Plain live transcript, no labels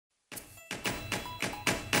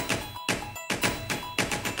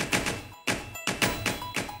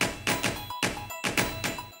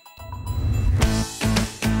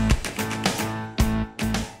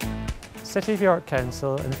City of York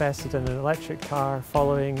Council invested in an electric car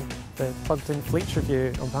following the plugged-in fleet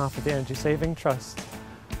review on behalf of the Energy Saving Trust.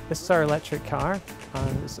 This is our electric car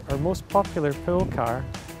and it's our most popular pool car,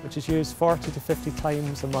 which is used 40 to 50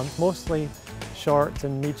 times a month, mostly short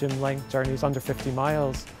and medium length journeys under 50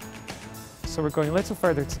 miles. So we're going a little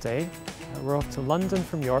further today. We're off to London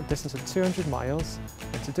from York, distance of 200 miles,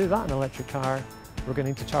 and to do that in an electric car we're going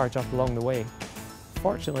to need to charge up along the way.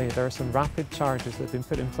 Fortunately, there are some rapid chargers that have been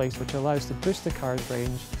put in place which allow us to boost the car's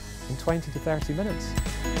range in 20 to 30 minutes.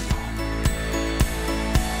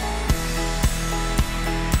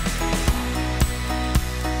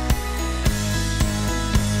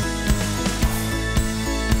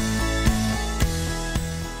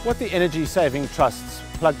 What the Energy Saving Trust's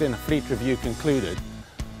plugged-in fleet review concluded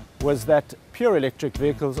was that pure electric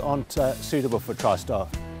vehicles aren't suitable for Tristar.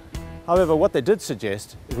 However, what they did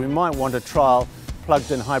suggest is we might want to trial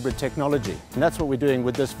plugged-in hybrid technology, and that's what we're doing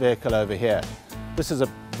with this vehicle over here. This is a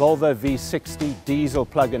Volvo V60 diesel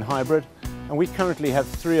plug-in hybrid, and we currently have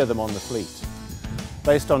 3 of them on the fleet.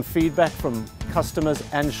 Based on feedback from customers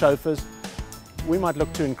and chauffeurs, we might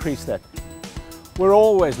look to increase that. We're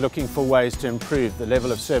always looking for ways to improve the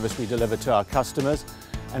level of service we deliver to our customers,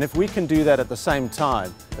 and if we can do that at the same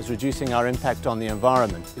time as reducing our impact on the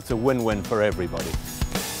environment, it's a win-win for everybody.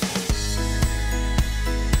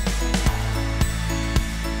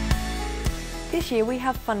 This year we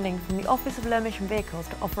have funding from the Office of Low Emission Vehicles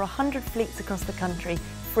to offer 100 fleets across the country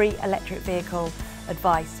free electric vehicle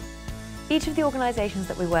advice. Each of the organisations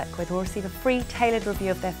that we work with will receive a free tailored review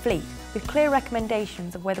of their fleet with clear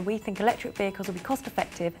recommendations of whether we think electric vehicles will be cost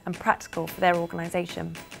effective and practical for their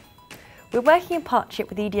organisation. We're working in partnership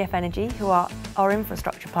with EDF Energy, who are our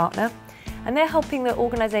infrastructure partner, and they're helping the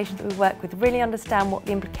organisations that we work with really understand what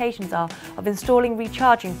the implications are of installing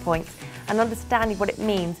recharging points and understanding what it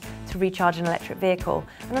means to recharge an electric vehicle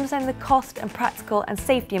and understanding the cost and practical and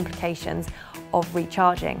safety implications of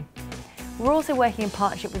recharging. We're also working in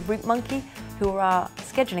partnership with Route Monkey, who are our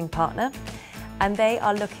scheduling partner, and they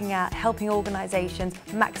are looking at helping organisations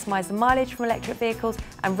maximise the mileage from electric vehicles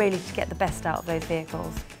and really to get the best out of those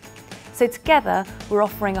vehicles. So together we're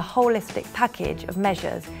offering a holistic package of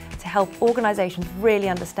measures to help organisations really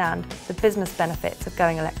understand the business benefits of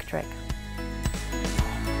going electric.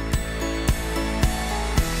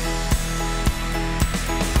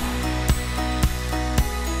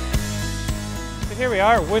 So here we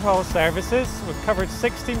are at Woodhall Services. We've covered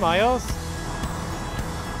 60 miles.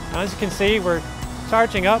 And as you can see, we're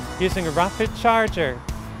charging up using a rapid charger.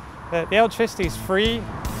 The electricity is free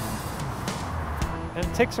and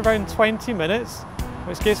it takes around 20 minutes,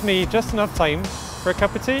 which gives me just enough time for a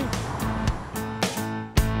cup of tea.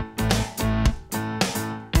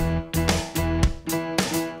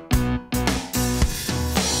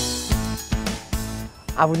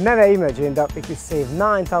 I would never imagine that we could save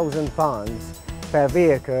 £9,000 per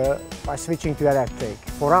vehicle by switching to electric.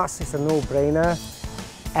 For us, it's a no-brainer,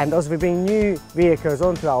 and as we bring new vehicles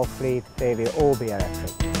onto our fleet, they will all be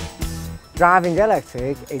electric. Driving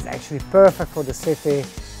electric is actually perfect for the city.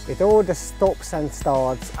 With all the stops and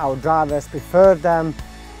starts, our drivers prefer them,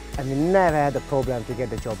 and we never had a problem to get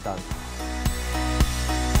the job done.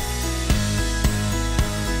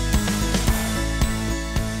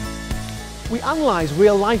 We analyse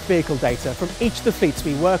real-life vehicle data from each of the fleets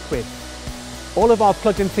we work with. All of our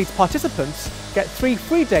plugged-in fleets participants get 3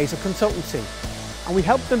 free days of consultancy, and we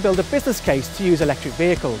help them build a business case to use electric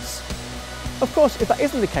vehicles. Of course, if that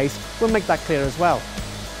isn't the case, we'll make that clear as well.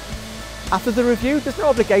 After the review, there's no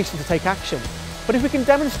obligation to take action, but if we can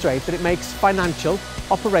demonstrate that it makes financial,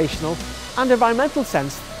 operational and environmental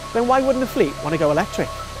sense, then why wouldn't a fleet want to go electric?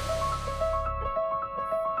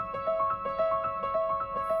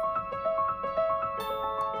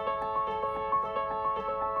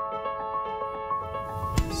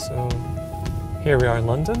 So here we are in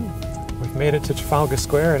London. We've made it to Trafalgar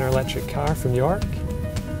Square in our electric car from York,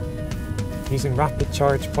 using rapid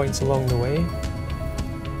charge points along the way,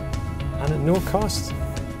 and at no cost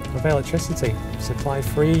of electricity, supply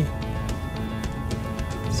free.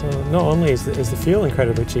 So not only is the fuel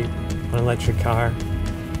incredibly cheap on an electric car,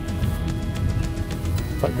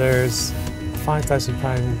 but there's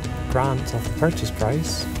 £5,000 grant off the purchase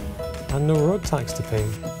price and no road tax to pay.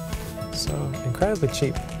 So incredibly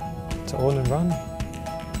cheap to own and run.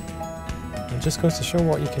 It just goes to show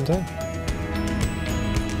what you can do.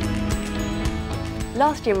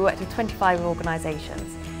 Last year we worked with 25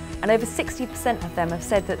 organisations, and over 60% of them have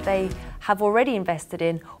said that they have already invested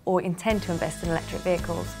in or intend to invest in electric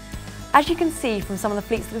vehicles. As you can see from some of the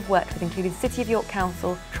fleets that we've worked with, including City of York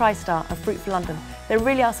Council, Tristar and Fruit for London, there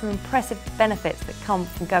really are some impressive benefits that come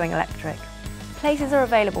from going electric. places are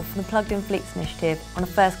available for the Plugged-in Fleets initiative on a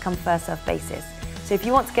first come first served basis. So if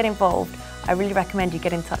you want to get involved, I really recommend you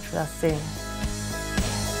get in touch with us soon.